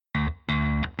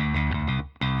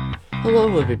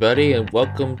Hello, everybody, and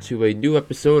welcome to a new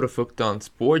episode of Hooked on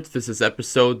Sports. This is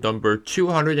episode number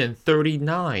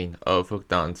 239 of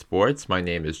Hooked on Sports. My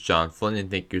name is John Flynn, and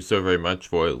thank you so very much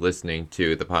for listening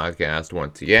to the podcast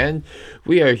once again.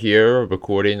 We are here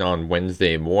recording on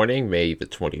Wednesday morning, May the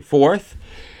 24th.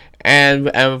 And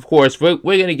of course, we're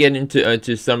going to get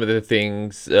into some of the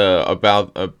things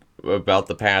about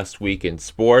the past week in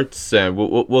sports, and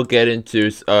we'll get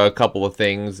into a couple of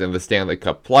things in the Stanley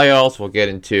Cup playoffs. We'll get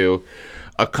into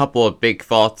a couple of big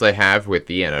thoughts I have with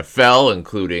the NFL,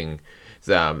 including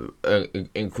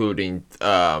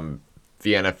the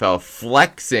NFL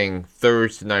flexing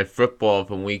Thursday Night Football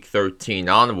from Week 13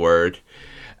 onward,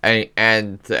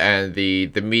 and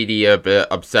the media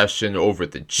obsession over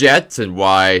the Jets and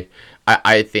why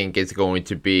I think it's going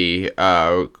to be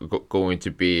a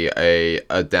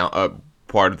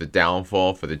part of the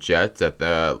downfall for the Jets at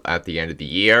the end of the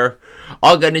year.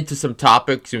 I'll get into some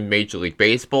topics in Major League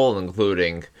Baseball,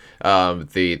 including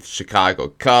the Chicago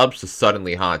Cubs, the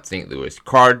suddenly hot St. Louis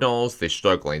Cardinals, the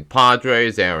struggling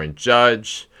Padres, Aaron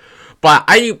Judge. But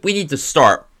we need to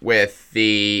start with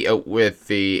the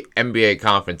NBA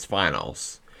Conference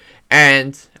Finals,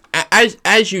 and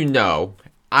as you know,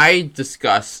 I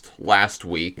discussed last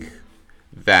week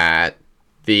that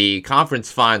the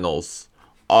conference finals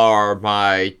are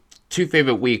my two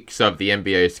favorite weeks of the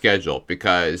NBA schedule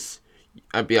because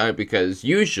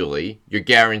usually you're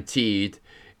guaranteed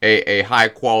a high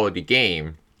quality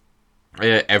game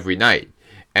every night,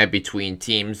 and between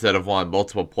teams that have won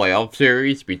multiple playoff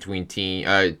series, between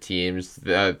teams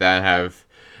that have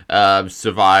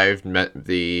survived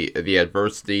the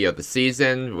adversity of the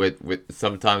season with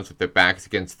sometimes with their backs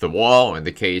against the wall in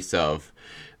the case of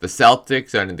the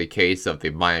Celtics and in the case of the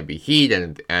Miami Heat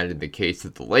and in the case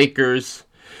of the Lakers.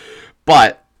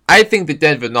 But I think the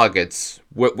Denver Nuggets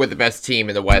were the best team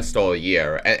in the West all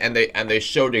year, and they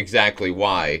showed exactly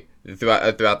why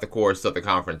throughout the course of the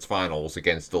conference finals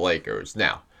against the Lakers.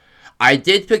 Now, I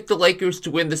did pick the Lakers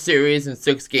to win the series in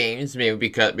 6 games, maybe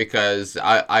because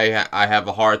I have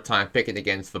a hard time picking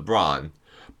against LeBron.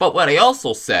 But what I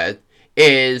also said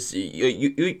is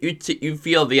you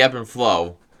feel the ebb and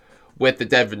flow with the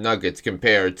Denver Nuggets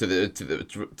compared to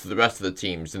the rest of the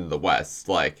teams in the West,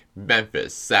 like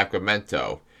Memphis,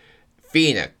 Sacramento,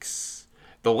 Phoenix,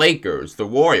 the Lakers, the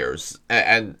Warriors,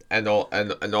 and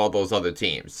all those other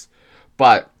teams.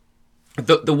 But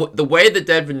the way the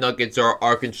Denver Nuggets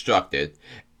are constructed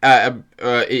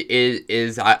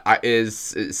is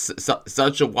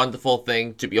such a wonderful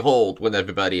thing to behold when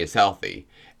everybody is healthy.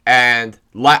 And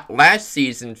last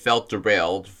season felt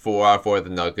derailed for the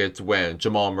Nuggets when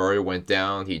Jamal Murray went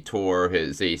down. He tore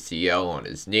his ACL on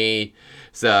his knee,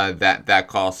 so that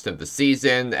cost him the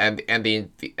season, and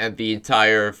the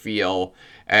entire feel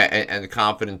and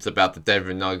confidence about the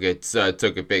Denver Nuggets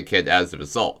took a big hit as a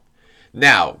result.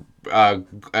 Now, Now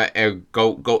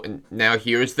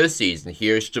here's this season.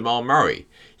 Here's Jamal Murray.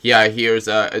 Here's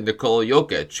Nikola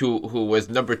Jokic, who was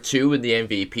number 2 in the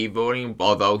MVP voting,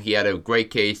 although he had a great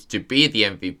case to be the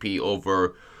MVP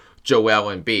over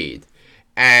Joel Embiid.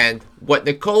 And what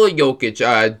Nikola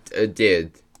Jokic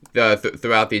did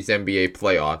throughout these NBA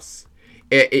playoffs,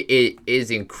 it is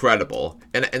incredible,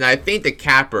 and I think the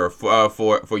capper for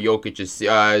Jokic's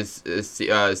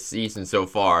season so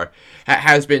far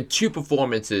has been 2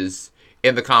 performances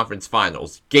in the conference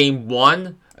finals. Game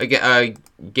one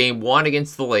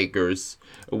against the Lakers,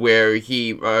 where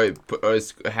he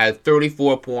had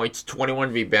 34 points,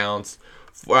 21 rebounds,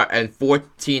 and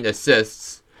 14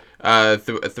 assists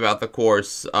throughout the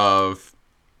course of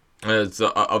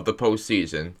the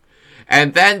postseason.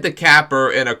 And then the capper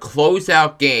in a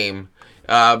closeout game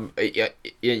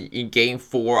in Game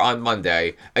 4 on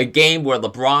Monday, a game where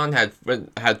LeBron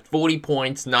had 40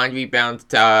 points, 9 rebounds,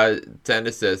 10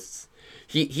 assists.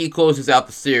 He closes out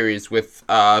the series with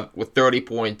 30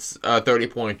 points,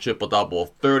 30-point triple-double,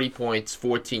 30 points,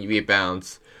 14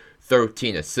 rebounds,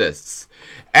 13 assists.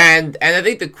 And I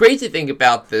think the crazy thing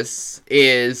about this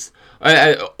is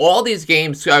all these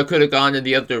games could have gone in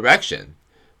the other direction.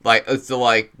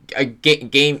 Game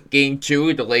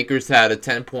 2, the Lakers had a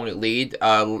 10-point lead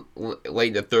late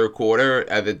in the third quarter.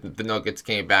 The Nuggets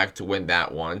came back to win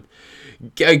that one.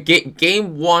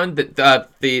 Game 1, the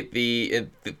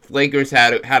Lakers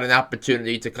had an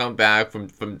opportunity to come back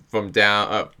from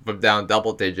down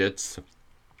double digits.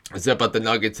 But the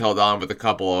Nuggets held on with a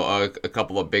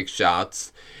couple of big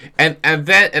shots, and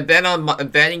then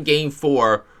in Game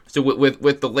 4, so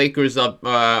with the Lakers up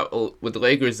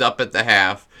at the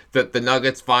half, the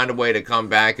Nuggets find a way to come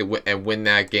back and win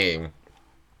that game.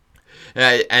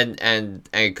 and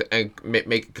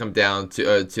make it come down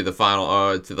to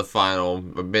the final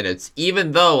minutes.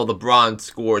 Even though LeBron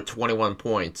scored 21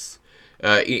 points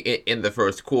in the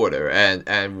first quarter,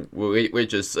 and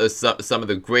which is some of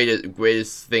the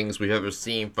greatest things we've ever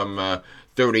seen from a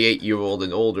 38-year-old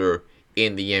and older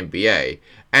in the NBA,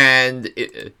 and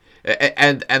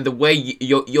the way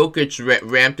Jokic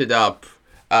ramped it up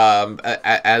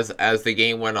as the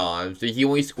game went on. So he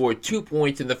only scored 2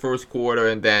 points in the first quarter,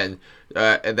 and then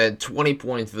 20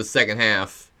 points in the second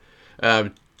half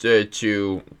to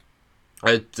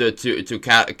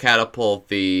catapult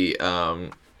the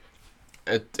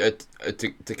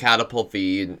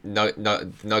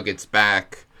Nuggets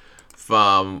back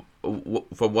from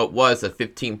what was a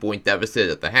 15-point deficit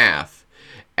at the half.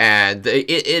 And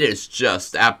it is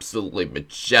just absolutely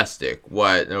majestic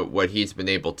what he's been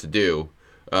able to do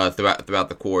throughout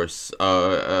the course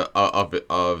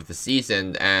of the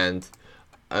season and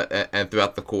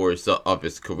throughout the course of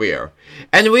his career.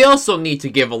 And we also need to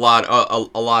give a lot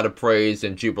of praise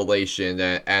and jubilation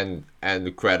and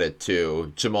credit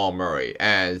to Jamal Murray,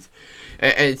 and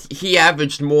he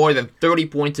averaged more than 30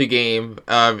 points a game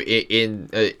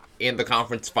in the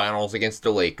conference finals against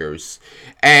the Lakers,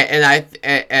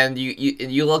 and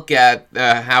you look at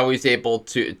how he's able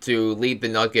to lead the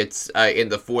Nuggets in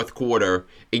the fourth quarter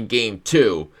in Game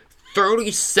 2,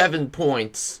 37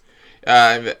 points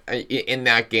in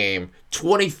that game.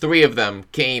 23 of them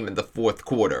came in the fourth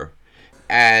quarter,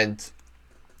 and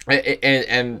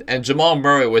Jamal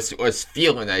Murray was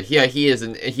feeling that. He is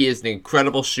an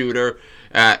incredible shooter,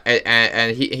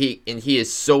 and he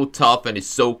is so tough and he's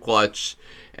so clutch.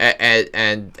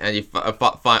 And he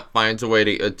finds a way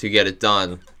to get it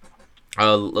done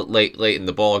late in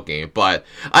the ball game. But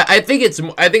I think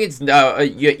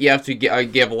you have to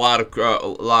give a lot of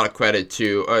credit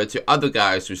to other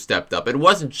guys who stepped up. It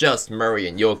wasn't just Murray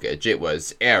and Jokic. It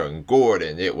was Aaron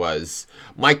Gordon. It was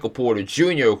Michael Porter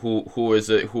Jr. who is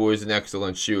an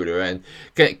excellent shooter, and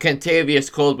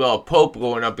Kentavious Caldwell-Pope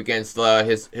going up against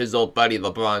his old buddy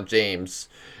LeBron James.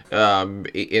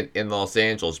 In Los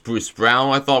Angeles. Bruce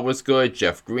Brown, I thought, was good.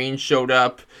 Jeff Green showed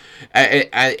up. And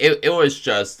it was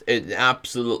just an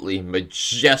absolutely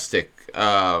majestic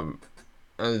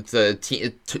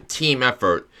team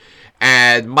effort.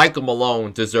 And Michael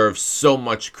Malone deserves so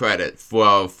much credit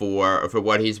for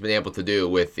what he's been able to do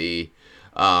with the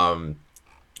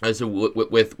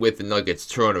with the Nuggets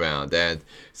turnaround. And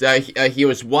so he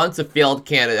was once a failed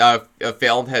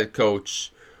head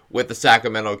coach with the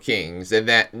Sacramento Kings, and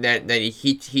then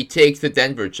he takes the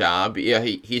Denver job.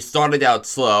 He started out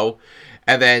slow,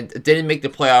 and then didn't make the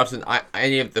playoffs in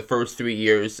any of the first 3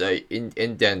 years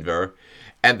in Denver,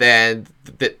 and then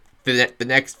the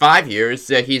next 5 years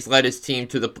he's led his team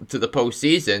to the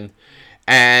postseason,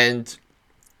 and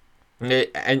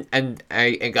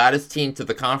got his team to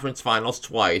the conference finals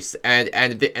twice, and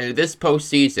this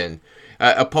postseason,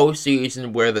 a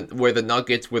postseason where the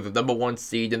Nuggets were the number 1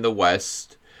 seed in the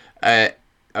West. The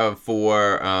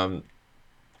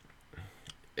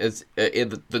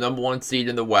number 1 seed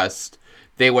in the West,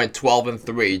 they went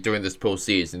 12-3 during this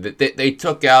postseason. They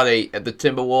took out the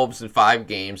Timberwolves in 5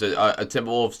 games, a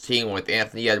Timberwolves team with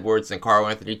Anthony Edwards and Karl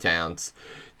Anthony Towns,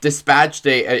 dispatched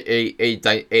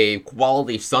a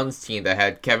quality Suns team that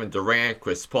had Kevin Durant,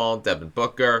 Chris Paul, Devin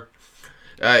Booker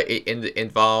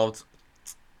involved,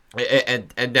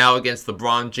 and now against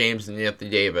LeBron James and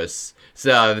Anthony Davis.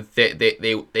 So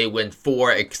they win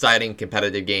 4 exciting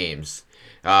competitive games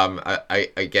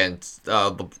against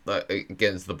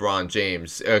LeBron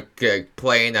James,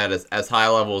 playing at as high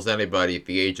level as anybody at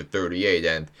the age of 38.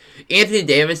 And Anthony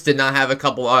Davis did not have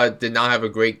a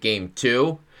great game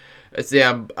too. But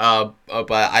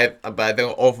I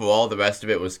think overall the rest of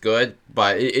it was good.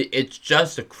 But it's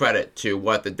just a credit to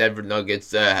what the Denver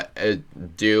Nuggets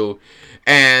do,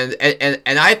 and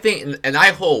I think and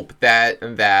I hope that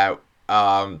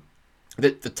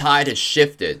the tide has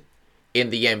shifted in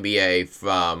the NBA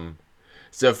from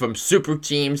super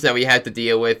teams that we had to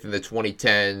deal with in the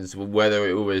 2010s, whether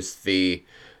it was the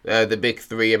big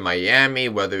 3 in Miami,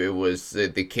 whether it was the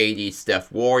KD Steph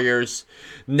Warriors.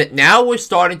 Now we're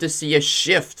starting to see a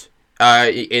shift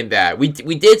in that. We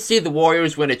did see the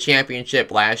Warriors win a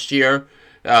championship last year,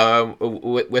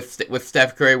 with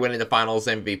Steph Curry winning the Finals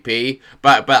MVP,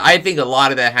 but I think a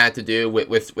lot of that had to do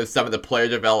with some of the player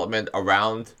development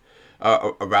around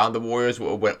the Warriors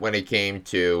when it came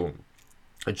to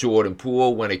Jordan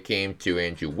Poole, when it came to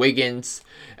Andrew Wiggins,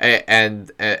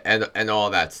 and all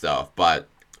that stuff. But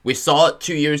we saw it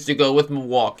 2 years ago with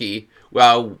Milwaukee,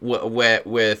 with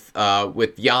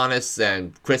Giannis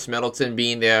and Chris Middleton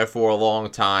being there for a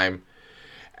long time,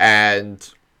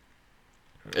 and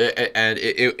And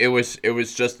it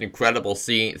was just incredible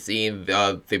seeing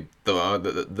the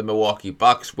Milwaukee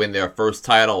Bucks win their first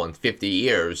title in 50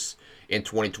 years in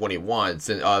 2021,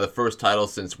 since the first title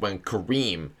since when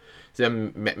Kareem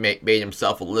made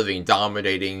himself a living,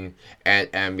 dominating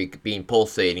and being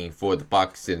pulsating for the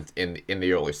Bucks in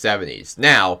the early 70s.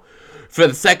 Now, for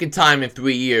the second time in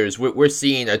 3 years, we're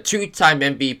seeing a two-time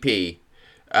MVP.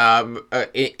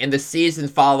 In the season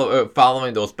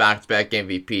following those back-to-back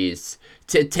MVPs,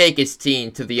 to take his team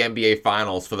to the NBA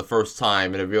Finals for the first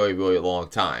time in a really, really long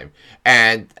time,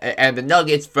 and the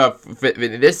Nuggets,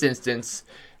 in this instance,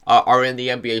 are in the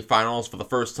NBA Finals for the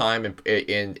first time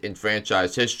in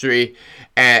franchise history,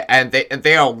 and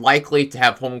they are likely to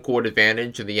have home court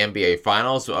advantage in the NBA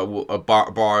Finals,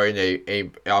 barring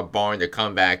a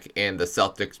comeback in the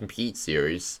Celtics and Heat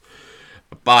series,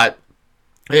 but.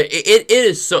 It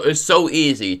is so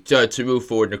easy to root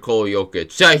for Nikola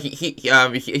Jokic.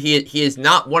 He is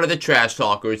not one of the trash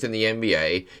talkers in the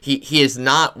NBA. He is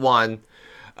not one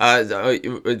that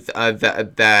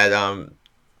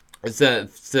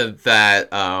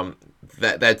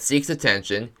seeks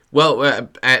attention. Well,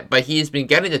 but he's been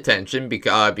getting attention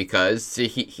because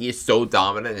he is so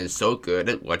dominant and so good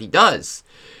at what he does,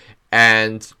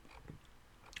 and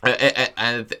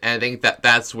I think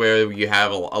that's where you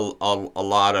have a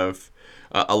lot of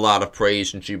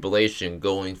praise and jubilation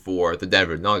going for the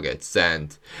Denver Nuggets,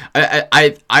 and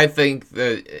I think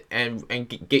that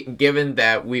and given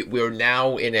that we're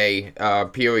now in a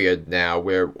period now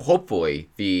where hopefully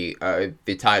the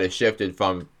tide has shifted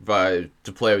from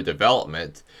to player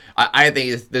development, I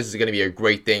think this is going to be a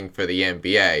great thing for the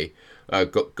NBA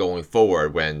going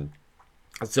forward when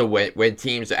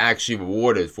teams are actually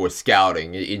rewarded for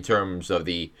scouting in terms of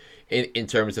the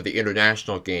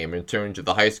international game, in terms of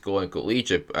the high school and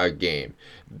collegiate game,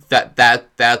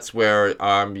 that's where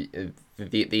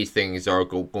these things are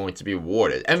going to be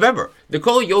rewarded. And remember,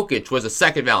 Nikola Jokic was a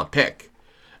second round pick.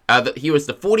 He was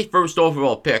the 41st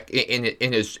overall pick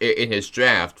in his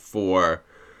draft for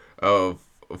the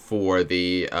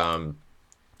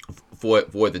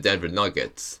Denver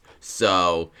Nuggets.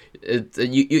 So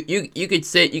you could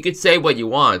say what you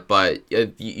want, but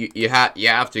you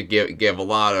have to give a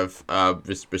lot of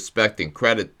respect and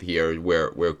credit here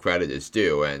where credit is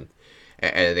due, and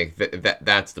I think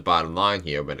that's the bottom line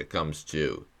here when it comes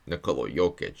to Nikola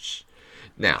Jokic.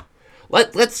 Now,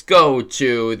 let's go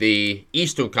to the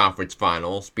Eastern Conference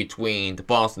Finals between the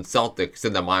Boston Celtics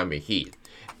and the Miami Heat,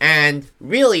 and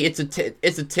really it's a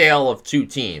tale of two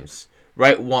teams.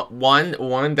 Right, one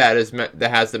that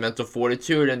has the mental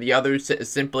fortitude, and the other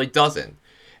simply doesn't.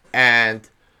 And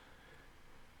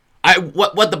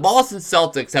what the Boston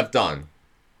Celtics have done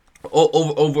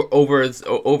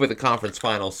over the conference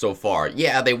finals so far,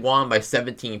 yeah, they won by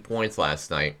 17 points last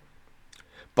night,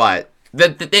 but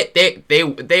they've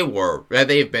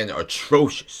been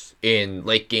atrocious in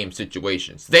late game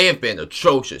situations. They have been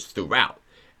atrocious throughout,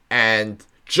 and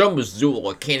Joe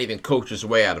Mazzulla can't even coach his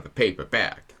way out of a paper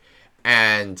bag.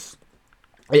 And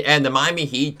the Miami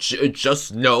Heat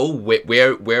just know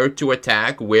where to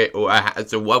attack,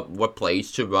 what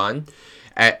plays to run,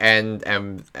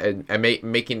 and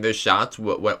making their shots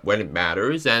when it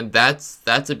matters, and that's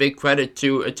a big credit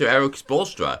to Erik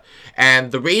Spolestra.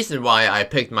 And the reason why I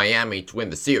picked Miami to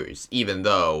win the series, even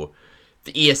though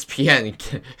the ESPN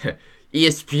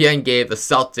gave the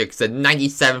Celtics a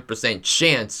 97%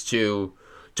 chance to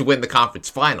win the conference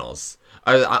finals.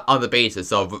 On the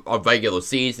basis of regular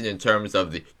season, in terms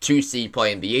of the 2 seed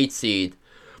playing the 8 seed,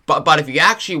 but if you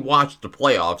actually watch the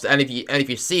playoffs, and if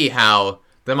you see how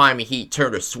the Miami Heat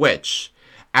turned a switch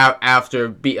after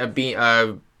being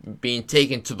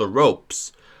taken to the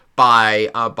ropes by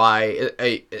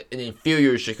an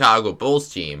inferior Chicago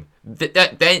Bulls team,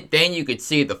 then you could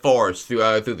see the forest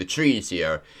through the trees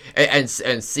here, and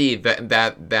see that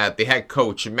the head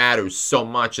coach matters so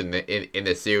much in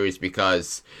this series,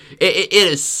 because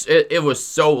it was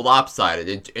so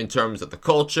lopsided in terms of the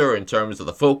culture, in terms of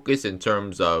the focus, in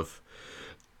terms of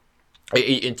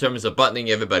buttoning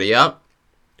everybody up.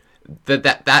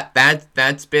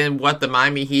 That's been what the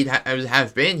Miami Heat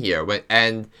have been here,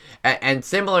 and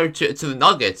similar to the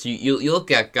Nuggets, you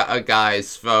look at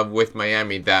guys with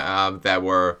Miami that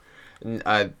were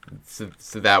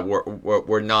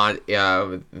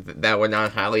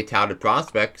not highly touted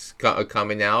prospects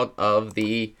coming out of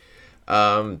the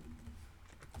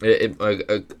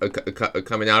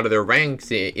coming out of their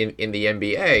ranks in the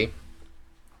NBA.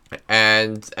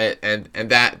 And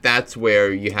that's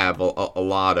where you have a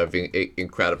lot of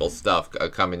incredible stuff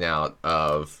coming out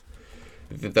of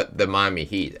the Miami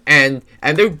Heat, and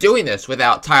they're doing this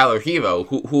without Tyler Hero,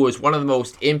 who is one of the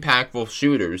most impactful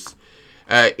shooters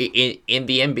in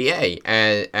the NBA,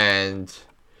 and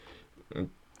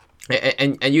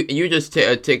you just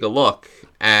take a look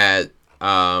at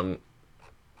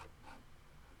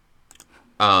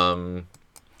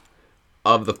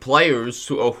of the players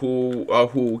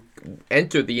who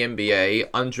entered the NBA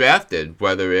undrafted,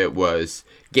 whether it was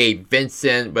Gabe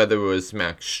Vincent, whether it was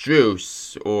Max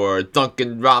Strus, or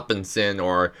Duncan Robinson,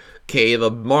 or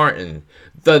Caleb Martin.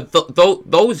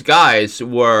 Those guys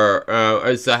were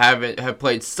have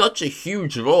played such a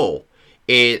huge role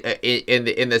in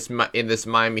this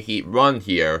Miami Heat run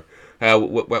here.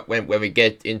 When we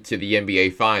get into the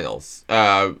NBA Finals,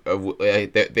 they're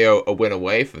a win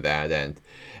away from that,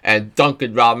 and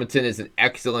Duncan Robinson is an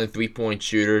excellent 3-point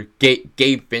shooter.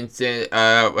 Gabe Vincent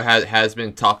has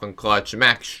been tough and clutch.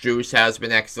 Max Strus has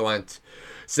been excellent.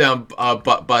 So,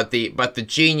 but the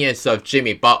genius of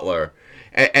Jimmy Butler,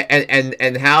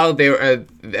 and how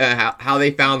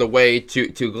they found a way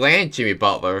to land Jimmy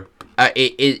Butler,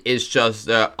 it is just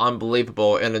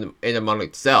unbelievable in and among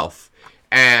itself.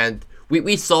 And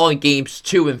we saw in games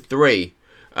 2 and 3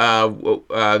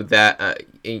 that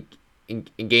in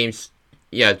games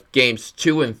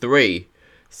 2 and 3,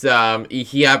 so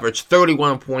he averaged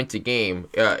 31 points a game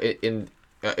in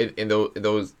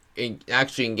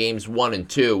games 1 and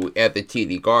 2 at the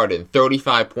TD Garden.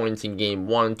 35 points in game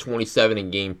 1, 27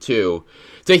 in game 2.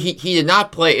 So he did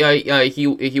not play.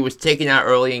 He was taken out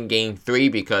early in game 3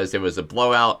 because there was a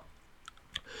blowout.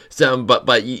 So,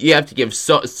 but you have to give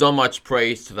so much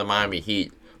praise to the Miami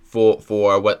Heat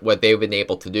for what they've been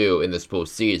able to do in this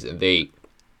postseason. They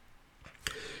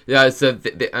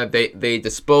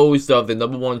disposed of the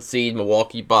number 1 seed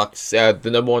Milwaukee Bucks, the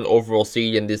number 1 overall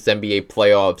seed in this NBA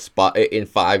playoff spot in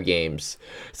 5 games.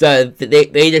 So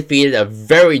they defeated a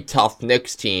very tough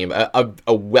Knicks team,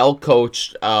 a well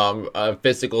coached,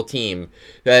 physical team.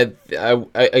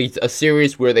 A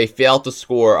series where they failed to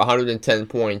score 110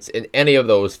 points in any of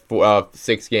those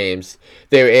 6 games.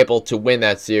 They were able to win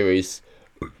that series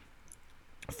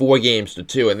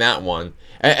 4-2 in that one.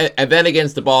 And then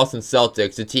against the Boston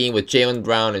Celtics, a team with Jaylen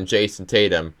Brown and Jason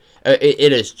Tatum,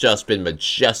 it has just been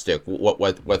majestic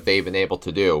what they've been able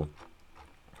to do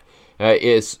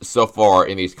is so far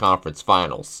in these conference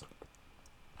finals.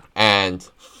 And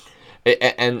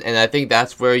I think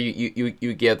that's where you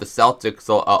give the Celtics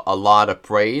a lot of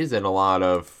praise and a lot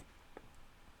of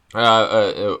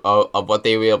what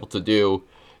they were able to do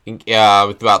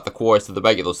throughout the course of the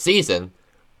regular season.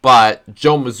 But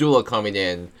Joe Mazzulla coming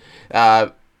in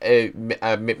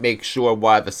make sure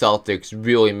why the Celtics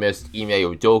really missed Ime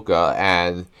Udoka,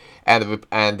 and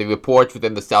the reports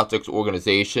within the Celtics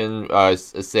organization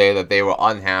say that they were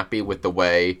unhappy with the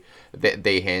way that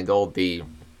they handled the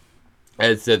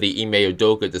Ime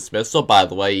Udoka dismissal. By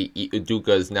the way, Udoka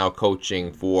is now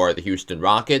coaching for the Houston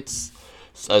Rockets.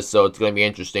 So it's going to be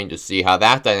interesting to see how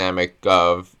that dynamic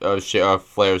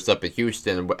flares up in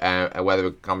Houston, and whether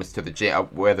it comes to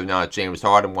whether or not James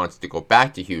Harden wants to go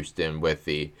back to Houston with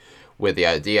the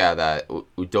idea that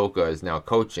Udoka is now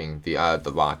coaching the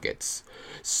Rockets.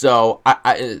 So but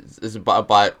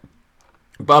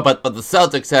the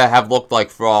Celtics have looked like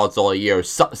frauds all year.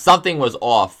 Something was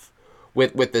off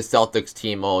with the Celtics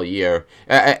team all year,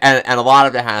 and a lot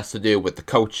of it has to do with the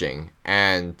coaching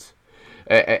and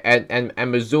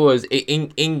Mazzulla's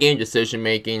in-game decision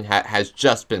making has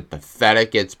just been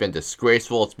pathetic. It's been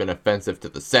disgraceful. It's been offensive to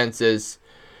the senses.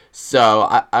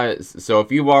 So so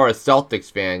if you are a Celtics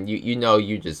fan, you know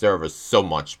you deserve so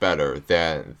much better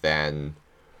than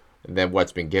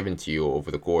what's been given to you over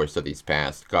the course of these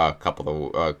past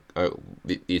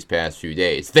these past few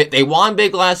days. They won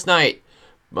big last night,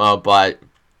 but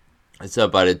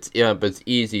it's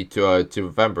easy to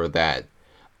remember that.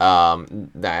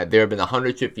 That there have been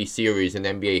 150 series in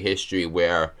NBA history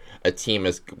where a team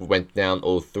went down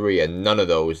 0-3, and none of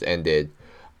those ended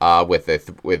with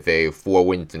a 4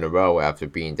 wins in a row after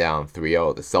being down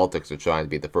 3-0. The Celtics are trying to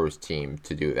be the first team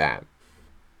to do that.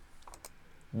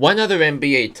 One other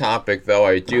NBA topic, though,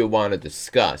 I do want to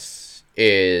discuss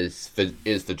is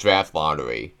the draft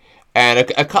lottery. And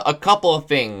a couple of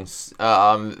things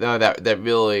that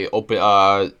really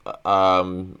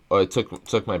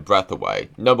took my breath away.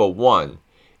 Number one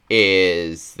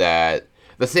is that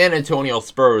the San Antonio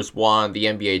Spurs won the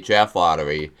NBA draft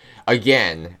lottery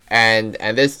again, and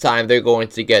this time they're going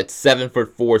to get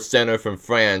 7'4" center from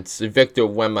France, Victor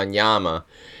Wembanyama,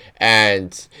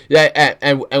 And yeah,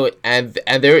 and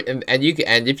you can,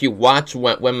 and if you watch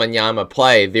when Wembanyama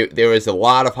play, there is a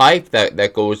lot of hype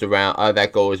that goes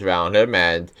around him,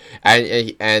 and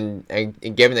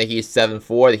given that he's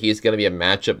 7'4", that he's going to be a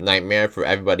matchup nightmare for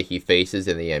everybody he faces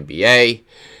in the NBA.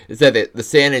 Is that the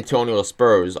San Antonio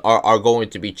Spurs are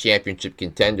going to be championship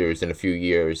contenders in a few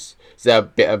years, so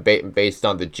based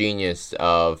on the genius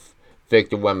of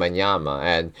Victor Wembanyama.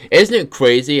 And isn't it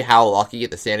crazy how lucky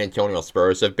the San Antonio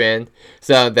Spurs have been?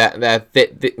 So that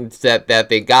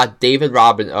they got David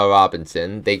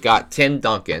Robinson, they got Tim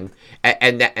Duncan,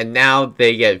 and now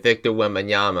they get Victor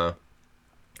Wembanyama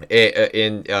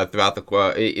throughout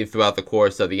the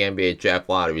course of the NBA draft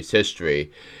lottery's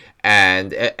history.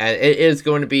 And it is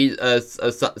going to be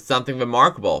something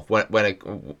remarkable when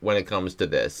it comes to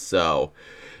this. So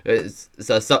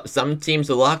some teams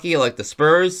are lucky, like the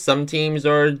Spurs. Some teams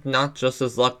are not just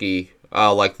as lucky,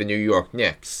 like the New York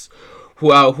Knicks,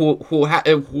 who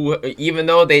even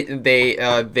though they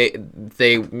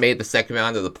made the second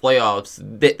round of the playoffs,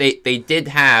 they did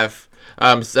have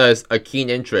a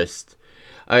keen interest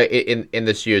in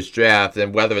this year's draft,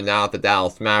 and whether or not the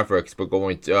Dallas Mavericks were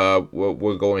going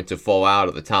to fall out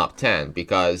of the top 10,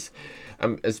 because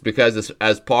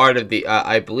as part of the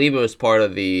I believe it was part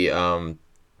of the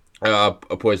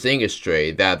Porzingis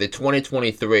trade, that the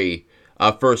 2023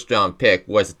 first round pick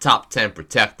was a top 10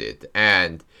 protected,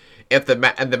 and if the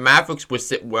Mavericks were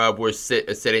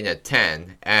sitting at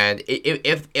 10, and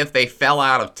if they fell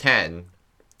out of 10,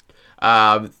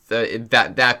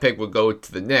 that pick would go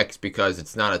to the Knicks because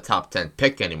it's not a top 10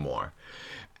 pick anymore,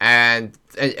 and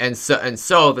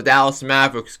so the Dallas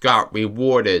Mavericks got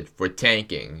rewarded for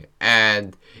tanking,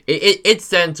 and it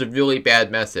sends a really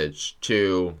bad message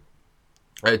to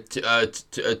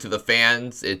the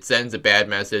fans. It sends a bad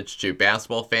message to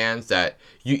basketball fans that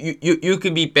you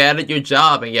can be bad at your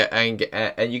job and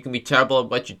you can be terrible at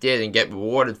what you did and get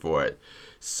rewarded for it.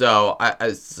 So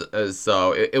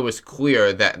it was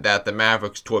clear that the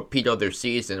Mavericks torpedoed their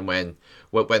season when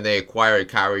they acquired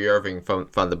Kyrie Irving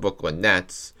from the Brooklyn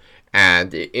Nets,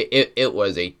 and it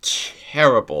was a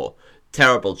terrible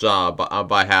job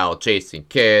by Hal, Jason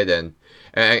Kidd, and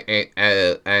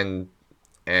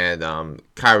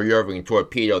Kyrie Irving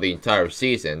torpedoed the entire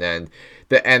season, and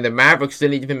the Mavericks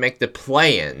didn't even make the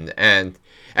play-in, and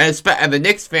the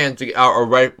Knicks fans are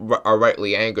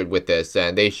rightly angered with this,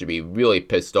 and they should be really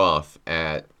pissed off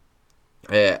at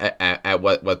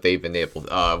what they've been able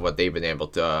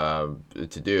to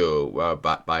do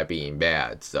by being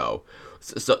bad. So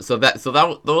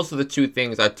those are the two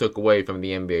things I took away from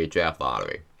the NBA draft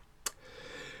lottery.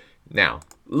 Now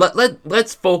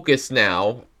let's focus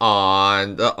now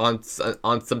on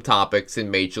some topics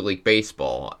in Major League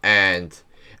Baseball, and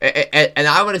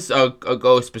I want to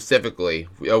go specifically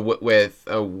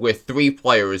with three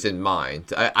players in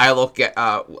mind. I look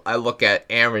at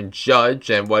Aaron Judge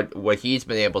and what he's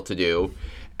been able to do,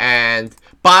 and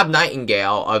Bob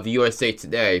Nightingale of the USA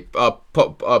Today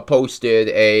posted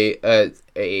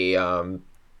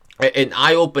an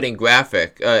eye-opening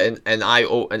graphic, an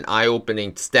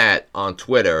eye-opening stat on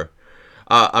Twitter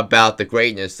about the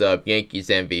greatness of Yankees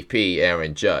MVP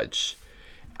Aaron Judge,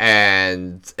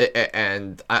 and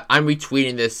I'm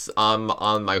retweeting this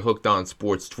on my Hooked on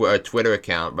Sports Twitter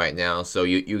account right now, so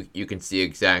you can see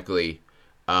exactly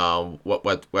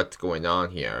what's going on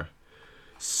here.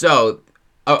 So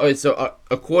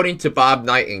according to Bob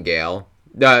Nightingale,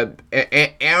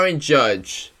 Aaron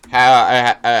Judge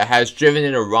has driven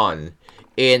in a run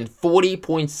in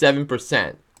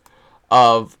 40.7%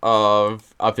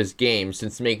 of his games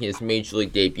since making his Major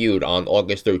League debut on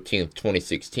August 13th,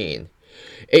 2016.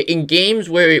 In games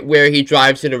where he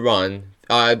drives in a run,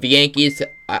 the Yankees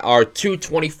are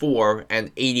 224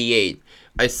 and 88,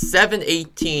 a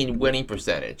 718 winning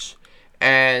percentage.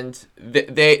 And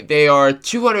they are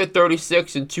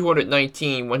 236 and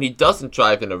 219 when he doesn't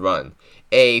drive in a run,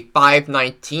 a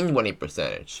 519 winning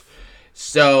percentage.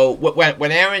 So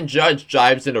when Aaron Judge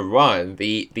drives in a run,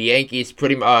 the Yankees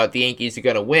the Yankees are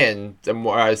gonna win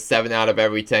 7 out of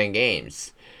every 10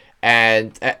 games,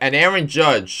 and Aaron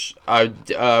Judge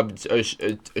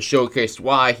showcased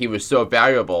why he was so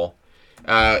valuable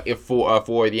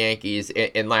for the Yankees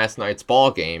in last night's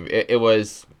ball game. It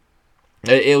was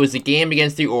a game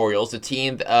against the Orioles, a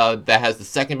team that has the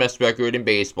second best record in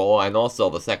baseball and also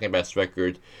the second best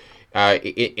record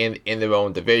in their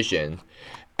own division,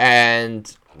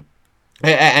 and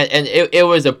it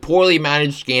was a poorly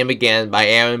managed game again by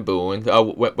Aaron Boone.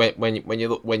 When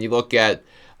you look at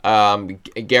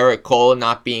Garrett Cole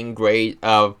not being great,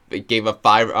 gave up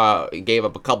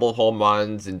a couple of home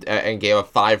runs and gave up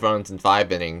 5 runs in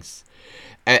 5 innings,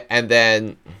 and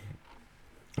then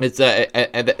It's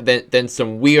then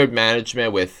some weird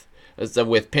management with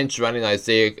pinch running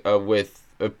Isaiah with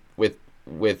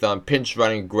pinch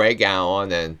running Greg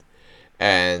Allen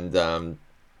and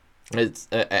it's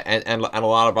and a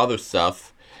lot of other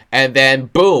stuff. And then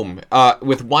boom,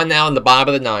 with one out in the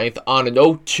bottom of the ninth on an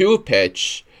 0-2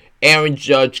 pitch, Aaron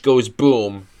Judge goes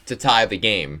boom to tie the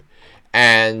game.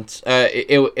 And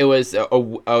it was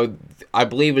I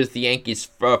believe it was the Yankees'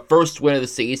 first win of the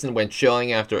season when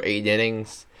trailing after 8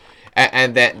 innings.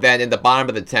 And then in the bottom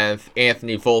of the 10th,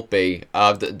 Anthony Volpe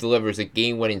delivers a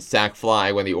game-winning sac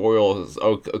fly when the Orioles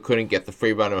couldn't get the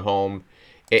free runner home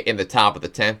in the top of the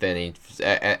 10th inning,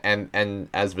 and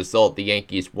as a result, the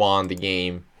Yankees won the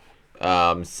game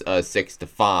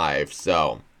 6-5.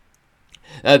 So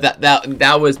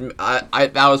that was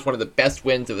one of the best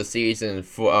wins of the season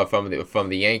from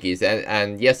the Yankees,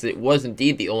 and yes, it was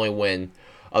indeed the only win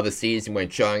of the season when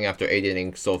trailing after 8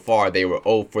 innings so far. They were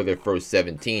 0 for their first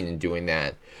 17 in doing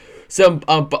that. So,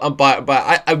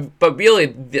 but really,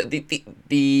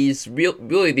 these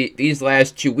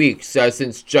last 2 weeks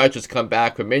since Judge has come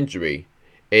back from injury,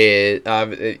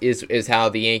 is how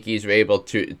the Yankees were able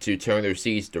to turn their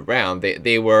season around.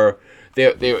 They were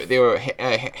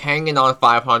hanging on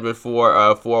 500 for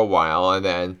a while, and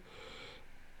then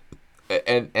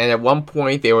and at one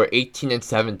point they were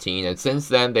 18-17, and since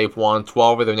then they've won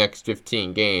 12 of their next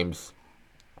 15 games.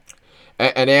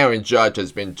 And Aaron Judge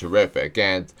has been terrific.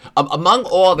 And among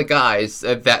all the guys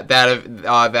that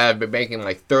have been making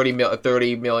like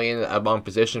 $30 million among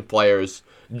position players,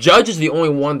 Judge is the only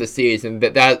one this season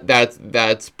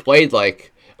that's played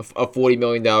like a $40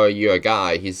 million a year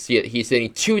guy. He's hitting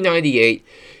 .298.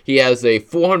 He has a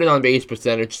 400 on base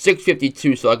percentage,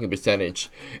 .652 slugging percentage,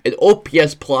 an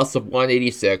OPS plus of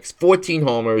 186, 14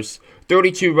 homers,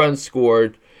 32 runs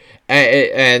scored.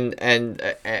 And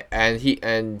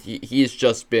he's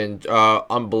just been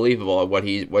unbelievable at what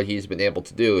he's been able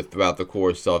to do throughout the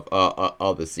course of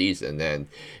the season, and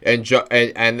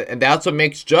that's what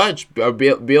makes Judge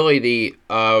really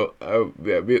so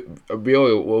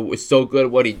good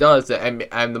at what he does,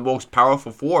 and the most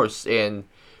powerful force in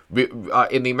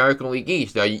the American League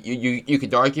East. Now you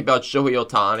could argue about Shohei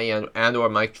Ohtani and or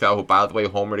Mike Trout, who by the way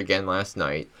homered again last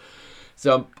night.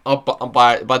 So,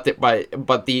 but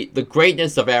the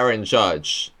greatness of Aaron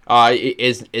Judge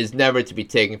is never to be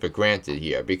taken for granted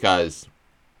here, because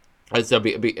of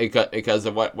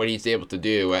what he's able to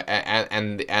do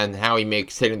and how he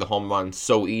makes hitting the home run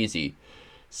so easy.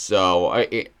 So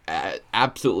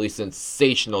absolutely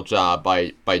sensational job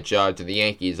by Judge, and the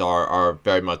Yankees are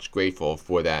very much grateful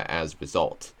for that as a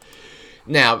result.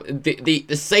 Now, the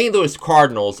St. Louis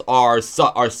Cardinals are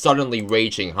suddenly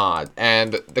raging hot,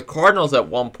 and the Cardinals at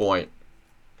one point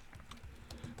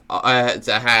had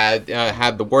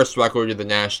the worst record in the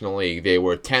National League. They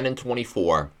were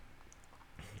 10-24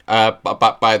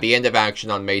 by the end of action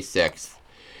on May 6th,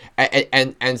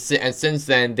 and since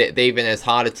then they've been as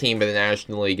hot a team in the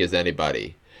National League as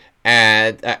anybody.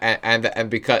 And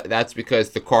because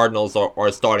the Cardinals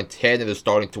are starting to hit, and they're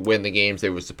starting to win the games they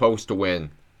were supposed to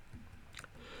win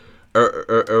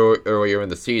earlier in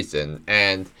the season,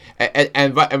 and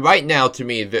right now, to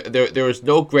me, there is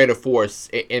no greater force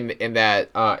in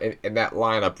that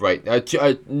lineup right now.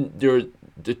 There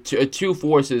are two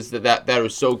forces that are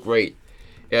so great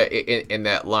in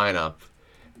that lineup,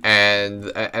 and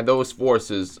those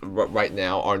forces right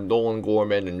now are Nolan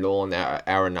Gorman and Nolan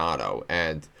Arenado.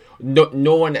 And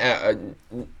Nolan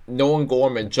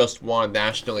Gorman just won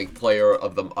National League Player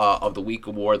of the Week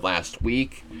award last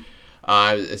week.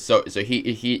 So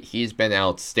he's been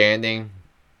outstanding,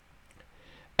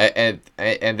 and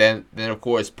then of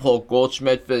course Paul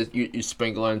Goldschmidt, you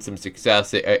sprinkle in some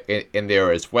success in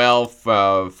there as well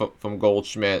from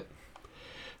Goldschmidt.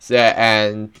 So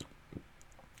and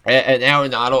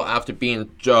Arenado, after being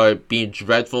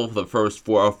dreadful for the first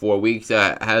 4 or 4 weeks,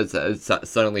 has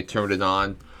suddenly turned it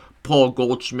on. Paul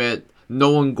Goldschmidt.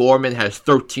 Nolan Gorman has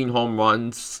 13 home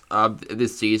runs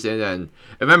this season, and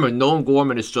remember, Nolan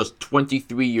Gorman is just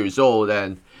 23 years old,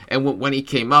 and when he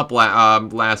came up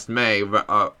last May,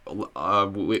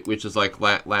 which is like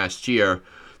last year,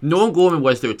 Nolan Gorman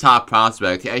was their top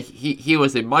prospect. He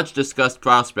was a much discussed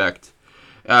prospect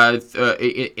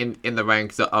in the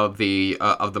ranks of the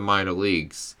minor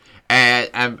leagues.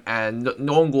 And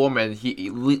Nolan Gorman, he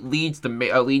leads the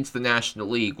National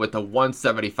League with a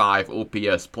 175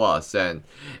 OPS plus, and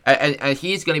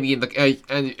he's going to be in the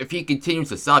and if he continues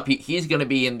to suck, he's going to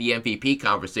be in the MVP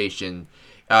conversation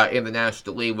in the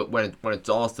National League when it's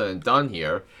all said and done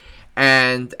here.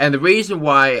 And the reason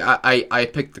why I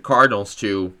picked the Cardinals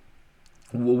to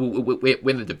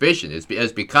win the division is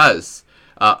because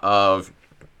of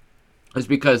is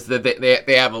because they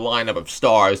have a lineup of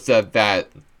stars that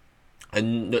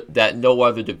no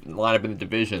other lineup in the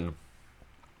division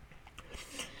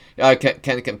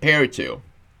can compare to.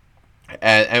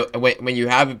 And when you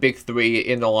have a big three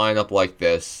in the lineup like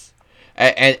this,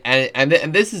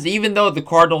 and this is even though the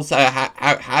Cardinals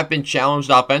have been challenged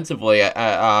offensively,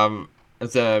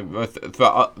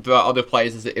 throughout other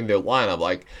players in their lineup,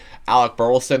 like Alec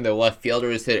Burleson, their left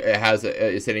fielder, is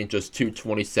hitting just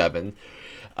 .227.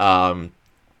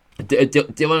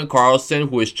 Dylan Carlson,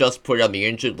 who is just put on the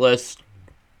injured list,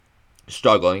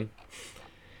 struggling.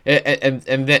 And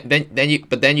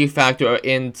then you factor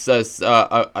in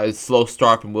a slow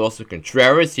start from Wilson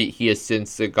Contreras. He has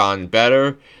since gotten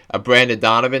better. Brandon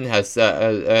Donovan has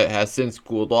since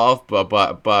cooled off, but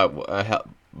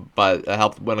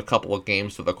helped win a couple of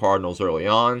games for the Cardinals early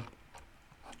on.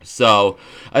 So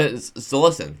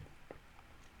listen.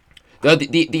 The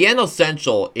NL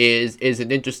Central is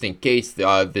an interesting case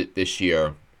this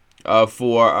year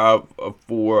for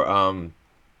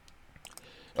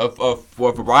a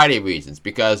variety of reasons.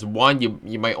 Because one,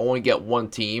 you might only get one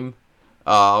team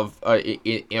from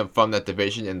that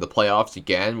division in the playoffs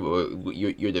again,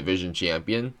 your division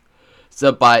champion.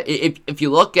 So, but if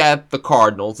you look at the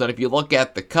Cardinals and if you look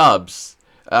at the Cubs,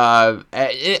 and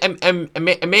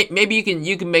maybe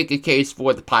you can make a case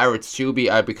for the Pirates too,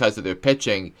 because of their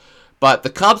pitching. But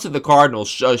the Cubs and the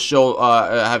Cardinals have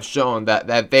shown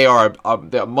that they're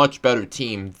a much better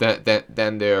team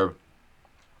than their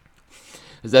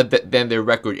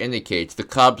record indicates. The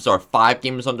Cubs are 5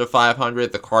 games under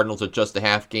 500. The Cardinals are just a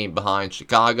half game behind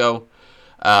Chicago.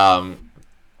 But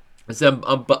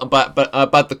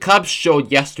the Cubs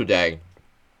showed yesterday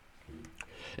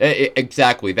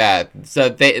exactly that. So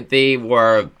they've been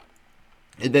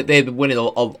winning a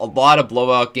lot of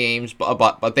blowout games,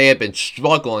 but they have been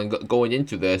struggling going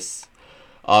into this.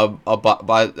 But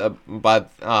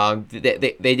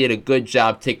they did a good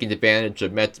job taking advantage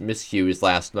of Mets miscues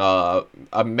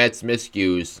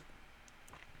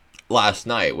last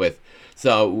night with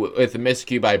a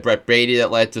miscue by Brett Brady that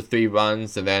led to 3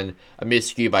 runs, and then a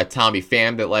miscue by Tommy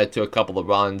Pham that led to a couple of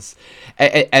runs,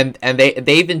 and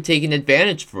they've been taking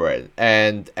advantage for it,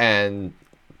 and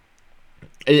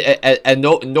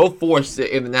no force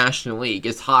in the National League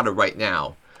is hotter right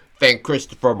now than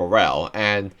Christopher Morel,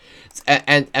 and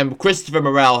Christopher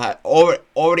Morel had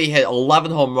already hit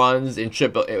 11 home runs in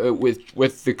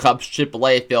with the Cubs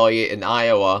AAA affiliate in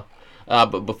Iowa,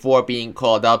 but before being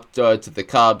called up to the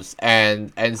Cubs,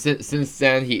 and since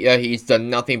then he's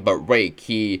done nothing but rake.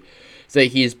 He's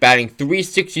batting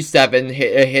 .367,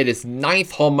 hit his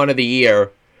 9th home run of the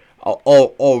year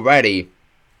already.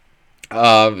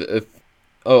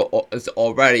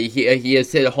 He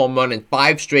has hit a home run in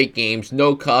 5 straight games.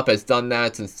 No Cub has done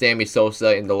that since Sammy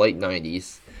Sosa in the late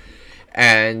 90s.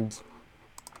 And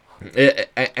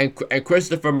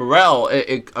Christopher Morel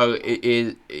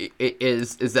is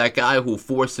that guy who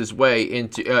forced his way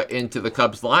into the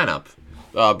Cubs lineup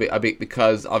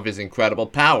because of his incredible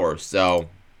power. So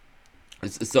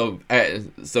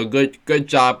good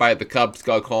job by the Cubs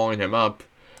calling him up.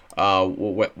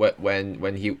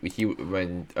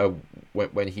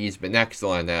 When he's been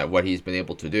excellent at what he's been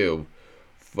able to do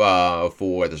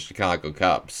for the Chicago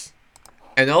Cubs.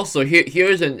 And also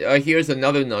here's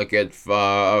another nugget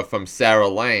from Sarah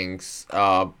Langs,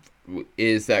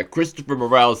 is that Christopher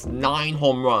Morel's 9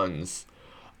 home runs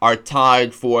are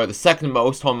tied for the second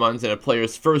most home runs in a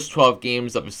player's first 12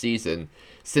 games of a season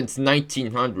since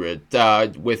 1900,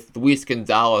 with Luis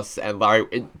Gonzalez and Larry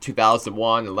in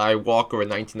 2001 and Larry Walker in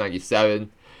 1997.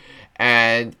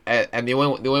 And the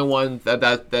only one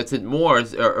that's hit more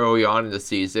early on in the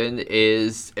season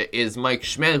is Mike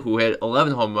Schmidt, who hit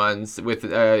 11 home runs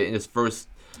in his first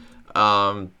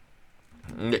 12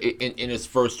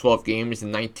 games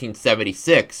in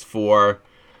 1976 for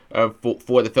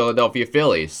the Philadelphia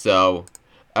Phillies. So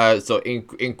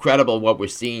incredible what we're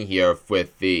seeing here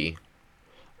with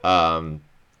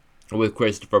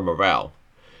Christopher Morel.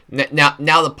 Now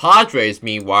the Padres,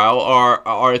 meanwhile,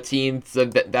 are a team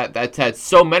that's had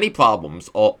so many problems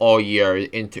all year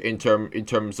in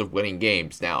terms of winning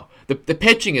games. Now the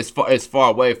pitching is far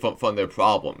away from their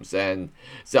problems, and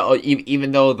so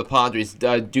even though the Padres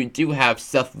do have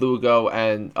Seth Lugo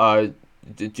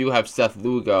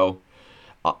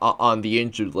on the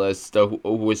injured list, who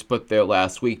was put there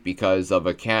last week because of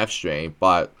a calf strain,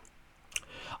 but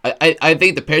I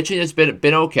think the pitching has been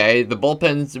okay. The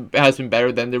bullpen has been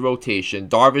better than the rotation.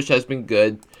 Darvish has been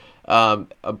good.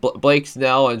 Blake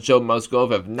Snell and Joe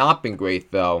Musgrove have not been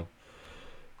great, though.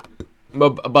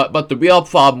 But the real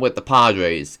problem with the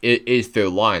Padres is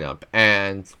their lineup.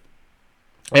 And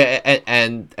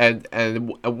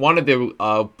And one of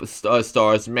the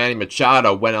stars, Manny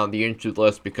Machado, went on the injured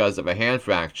list because of a hand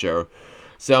fracture.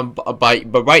 So,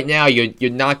 but right now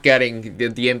you're not getting the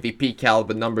MVP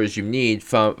caliber numbers you need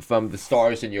from the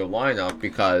stars in your lineup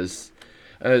because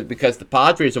the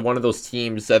Padres are one of those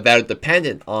teams that are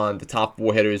dependent on the top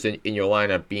four hitters in your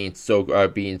lineup being so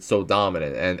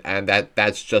dominant, and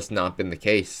that's just not been the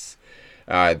case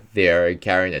there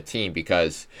carrying a team,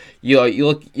 because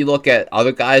you look at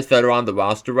other guys that are on the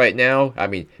roster right now. I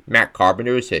mean, Matt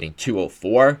Carpenter is hitting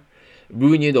 204.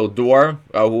 Rougned Odor,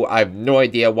 who I have no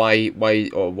idea why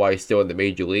he's still in the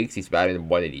major leagues. He's batting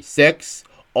 186.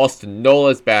 Austin Nola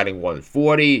is batting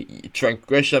 140. Trent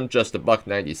Grisham just a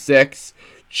 $196.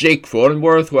 Jake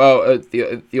Cronenworth,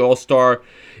 the All-Star,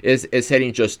 is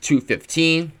hitting just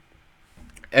 215.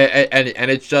 And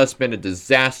it's just been a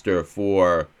disaster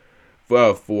for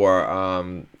the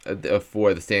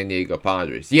San Diego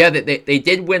Padres. Yeah, they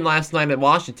did win last night in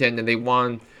Washington, and they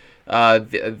won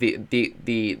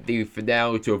the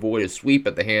finale to avoid a sweep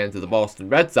at the hands of the Boston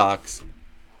Red Sox.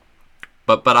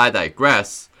 But I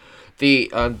digress.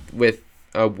 With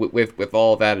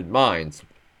all that in mind,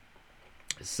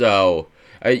 so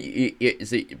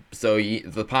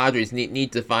the Padres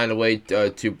need to find a way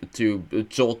to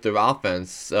jolt their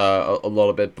offense a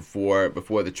little bit before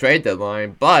the trade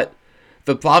deadline. But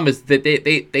the problem is that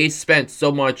they spent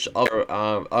so much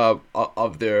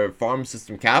of their farm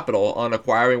system capital on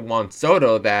acquiring Juan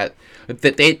Soto that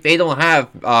they don't have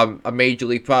a major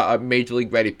league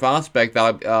ready prospect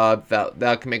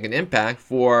that can make an impact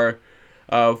for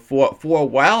a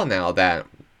while now. That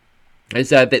is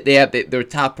that they have their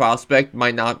top prospect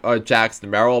might not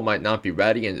Jackson Merrill might not be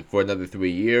ready for another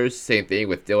 3 years. Same thing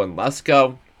with Dylan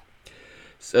Lesko.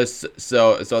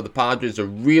 So the Padres are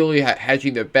really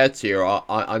hedging their bets here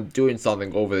on doing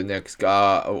something over the next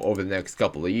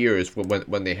couple of years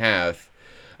when they have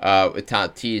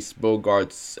Tatis,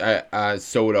 Bogarts,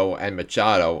 Soto, and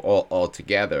Machado all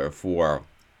together for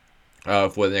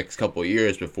the next couple of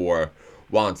years before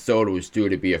Juan Soto is due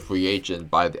to be a free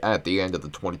agent at the end of the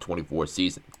 2024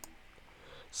 season.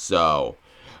 So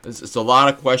it's a lot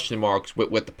of question marks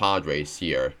with the Padres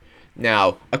here.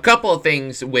 Now, a couple of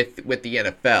things with the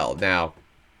NFL. Now,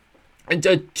 and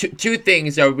two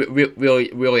things are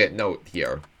really at note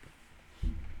here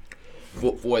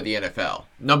for the NFL.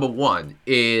 Number one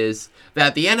is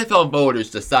that the NFL voters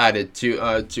decided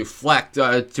to flex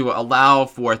to allow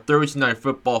for Thursday Night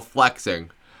Football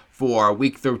flexing for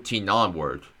Week 13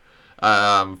 onward.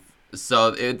 So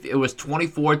it was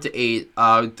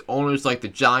 24-8. Owners like the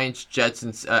Giants, Jets,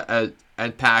 and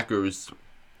Packers,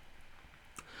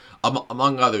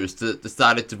 among others,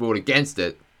 decided to vote against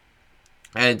it,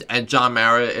 and John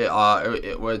Mara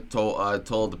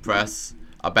told the press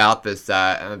about this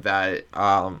that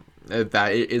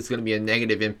it's going to be a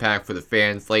negative impact for the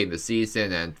fans late in the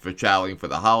season and for traveling for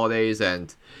the holidays,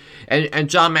 and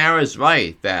John Mara is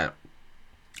right that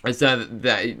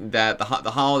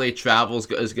the holiday travel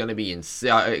is going to be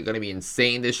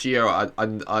insane this year.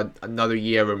 Another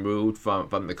year removed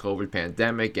from the COVID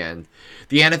pandemic, and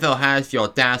the NFL has the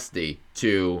audacity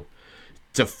to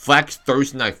flex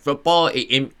Thursday Night Football.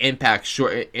 Impact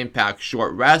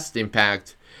short rest,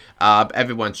 impact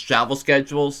everyone's travel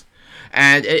schedules,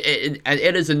 and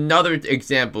it is another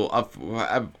example of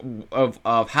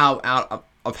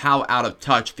how out of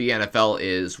touch the NFL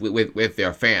is with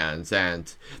their fans.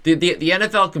 And the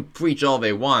NFL can preach all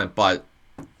they want, but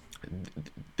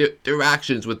their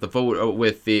actions with the vote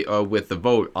with the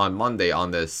vote on Monday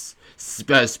on this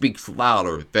speaks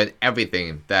louder than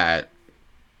everything that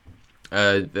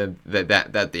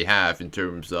they have in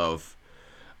terms of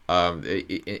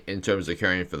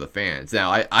caring for the fans.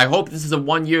 Now, I hope this is a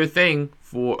 1-year thing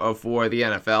for the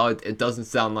NFL. It doesn't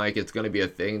sound like it's going to be a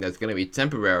thing that's going to be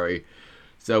temporary.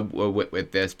 So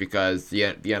with this, because the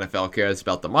NFL cares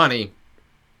about the money.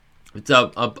 So,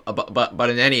 but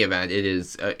in any event, it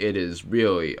is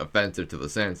really offensive to the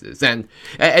senses. And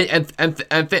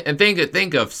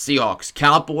think of Seahawks,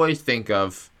 Cowboys. Think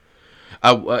of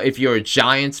if you're a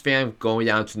Giants fan, going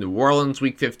down to New Orleans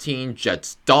Week 15,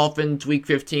 Jets Dolphins Week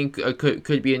 15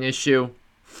 could be an issue.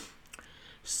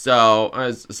 So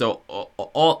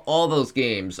all those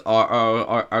games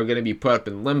are going to be put up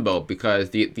in limbo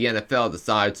because the NFL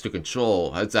decides to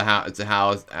control as to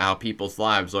how people's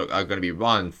lives are going to be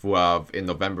run in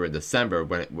November and December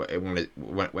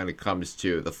when it comes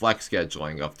to the flex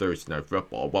scheduling of Thursday Night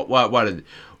Football.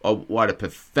 What a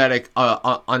pathetic,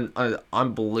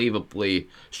 unbelievably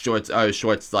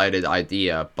short-sighted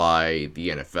idea by the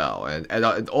NFL,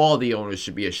 and all the owners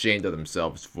should be ashamed of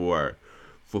themselves for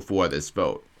this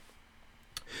vote.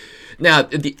 Now,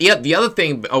 the other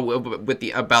thing with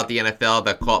the about the NFL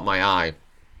that caught my eye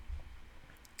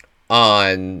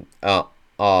on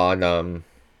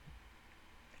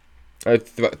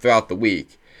throughout the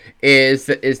week is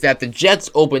that the Jets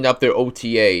opened up their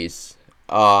OTAs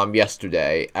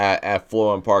yesterday at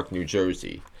Florham Park, New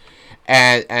Jersey.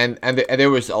 And there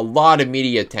was a lot of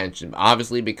media attention,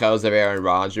 obviously because of Aaron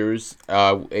Rodgers,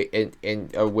 with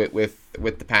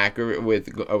the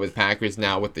Packers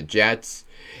now with the Jets,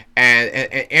 and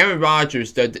Aaron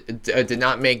Rodgers did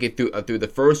not make it through the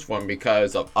first one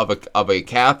because of a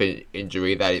calf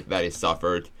injury that he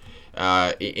suffered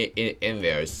in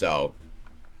there. So.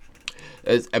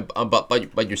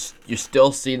 But you're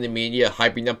still seeing the media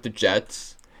hyping up the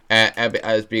Jets,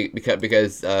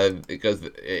 because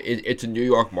it's a New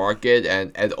York market,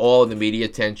 and all the media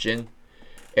attention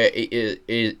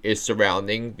is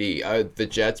surrounding the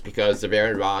Jets because of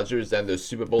Aaron Rodgers and the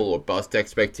Super Bowl or bust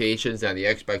expectations and the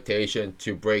expectation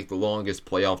to break the longest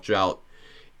playoff drought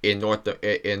in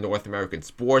North American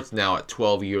sports now at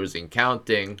 12 years and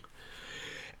counting.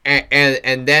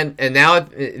 And now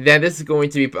this is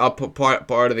going to be a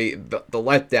part of the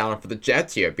letdown for the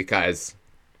Jets here, because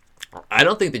I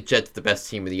don't think the Jets are the best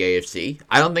team in the AFC.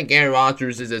 I don't think Aaron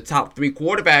Rodgers is a top 3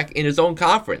 quarterback in his own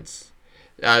conference.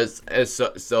 So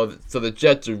the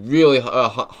Jets are really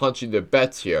hunching their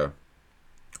bets here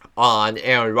on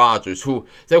Aaron Rodgers, who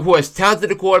as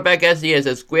talented a quarterback as he is,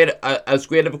 as great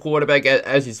of a quarterback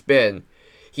as he's been.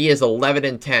 He is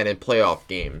 11-10 in playoff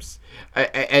games,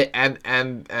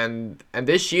 and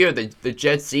this year the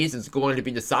Jets' season is going to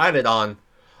be decided on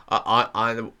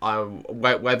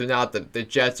whether or not the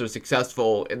Jets are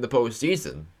successful in the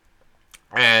postseason,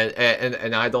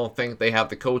 and I don't think they have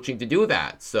the coaching to do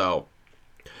that. So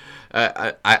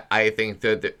I think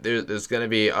that there's going to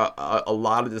be a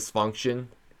lot of dysfunction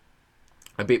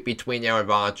between Aaron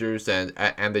Rodgers and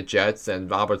the Jets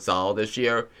and Robert Saleh this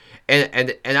year,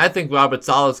 and I think Robert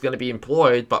Saleh is going to be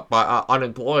unemployed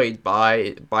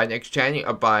by next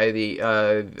January,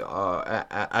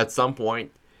 at some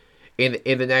point in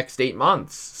the next 8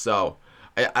 months. So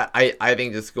I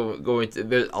think this going to,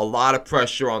 there's a lot of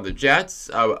pressure on the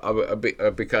Jets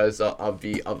because of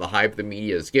the hype the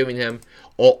media is giving him.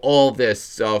 All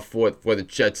this for the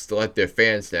Jets to let their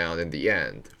fans down in the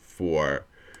end for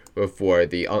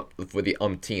the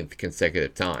umpteenth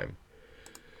consecutive time.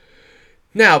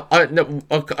 Now,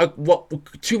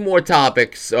 two more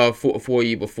topics for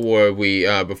you before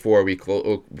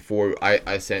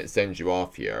I send you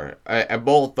off here. And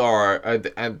both are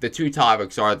and the two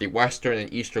topics are the Western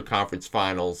and Eastern Conference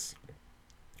Finals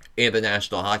in the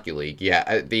National Hockey League. Yeah,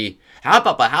 how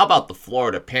about the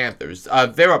Florida Panthers?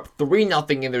 They're up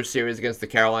 3-0 in their series against the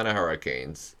Carolina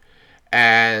Hurricanes,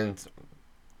 and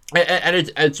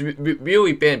it's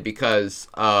really been because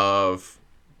of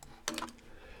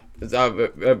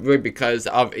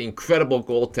incredible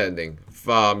goaltending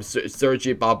from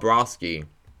Sergei Bobrovsky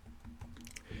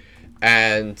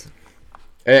and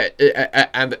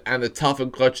the tough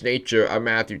and clutch nature of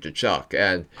Matthew Tkachuk.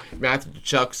 And Matthew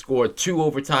Tkachuk scored 2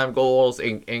 overtime goals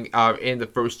in the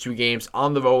first 2 games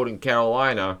on the road in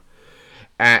Carolina,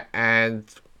 and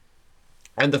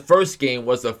the first game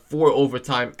was a 4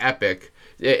 overtime epic.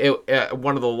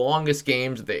 One of the longest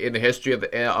games in the history of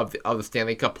the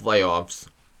Stanley Cup playoffs.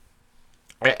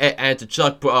 And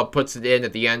Tkachuk puts it in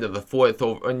at the end of the fourth,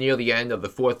 or near the end of the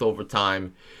 4th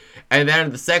overtime, and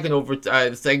then the second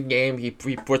game he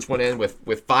puts one in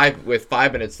with 5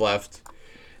 minutes left,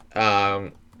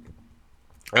 5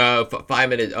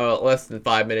 minutes, less than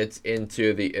 5 minutes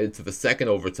into the second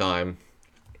overtime.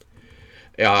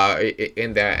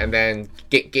 In there, and then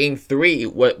game 3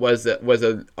 was a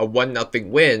 1-0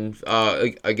 win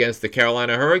against the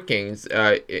Carolina Hurricanes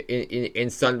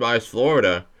in Sunrise,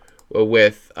 Florida,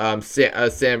 with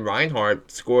Sam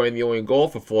Reinhart scoring the only goal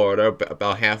for Florida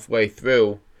about halfway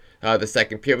through the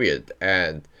second period,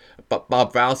 and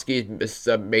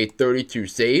Bobrovsky made 32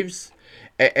 saves.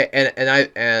 And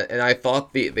I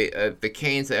thought the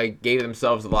Canes gave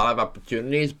themselves a lot of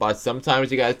opportunities, but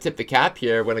sometimes you got to tip the cap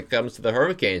here when it comes to the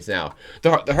Hurricanes. Now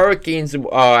the Hurricanes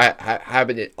have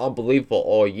been unbelievable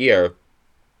all year.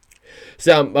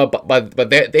 But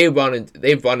they've run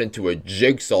into a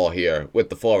jigsaw here with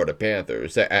the Florida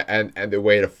Panthers, and their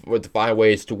way to find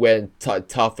ways to win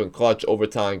tough and clutch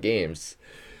overtime games.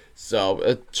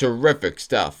 So terrific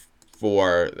stuff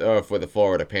for the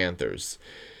Florida Panthers.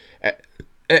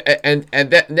 And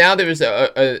now there's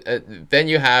then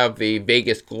you have the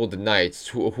Vegas Golden Knights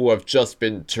who have just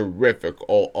been terrific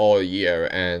all year,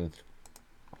 and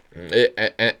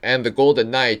the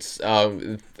Golden Knights are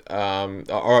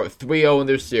 3-0 in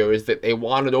their series. That they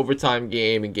won an overtime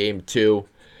game in game 2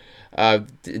 down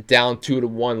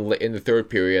 2-1 in the third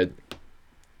period.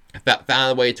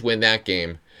 Found a way to win that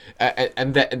game.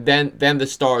 And then the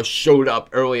Stars showed up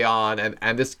early on,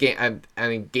 and this game and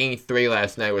in Game 3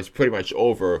 last night was pretty much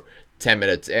over 10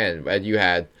 minutes in. And you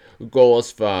had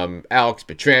goals from Alex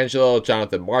Pietrangelo,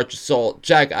 Jonathan Marchessault,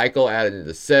 Jack Eichel added an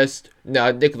assist.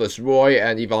 Now Nicholas Roy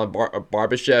and Ivan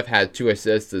Barbashev had 2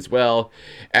 assists as well.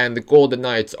 And the Golden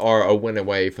Knights are a win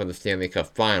away from the Stanley Cup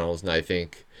Finals, and I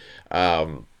think.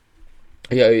 And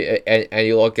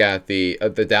you look at the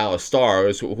Dallas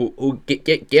Stars, who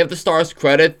gave the Stars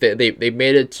credit. They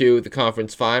made it to the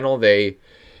conference final. They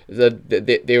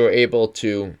were able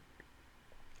to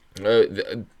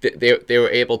they were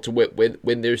able to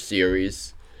win their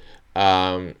series,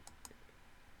 and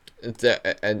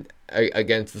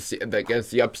against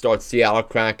the upstart Seattle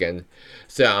Kraken.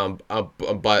 So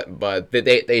but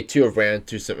they too have ran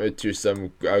to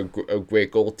some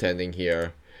great goaltending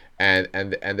here. And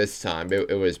this time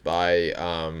it was by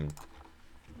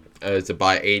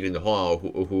Aiden Hall,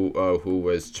 who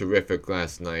was terrific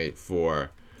last night for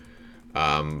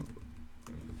the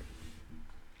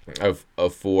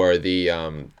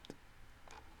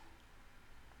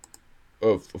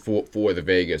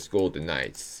Vegas Golden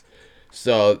Knights.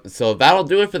 So that'll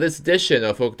do it for this edition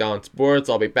of Hooked on Sports.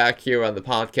 I'll be back here on the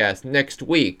podcast next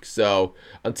week. So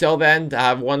until then,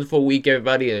 have a wonderful week,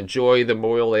 everybody, and enjoy the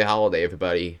Memorial Day holiday,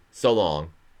 everybody. So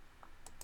long.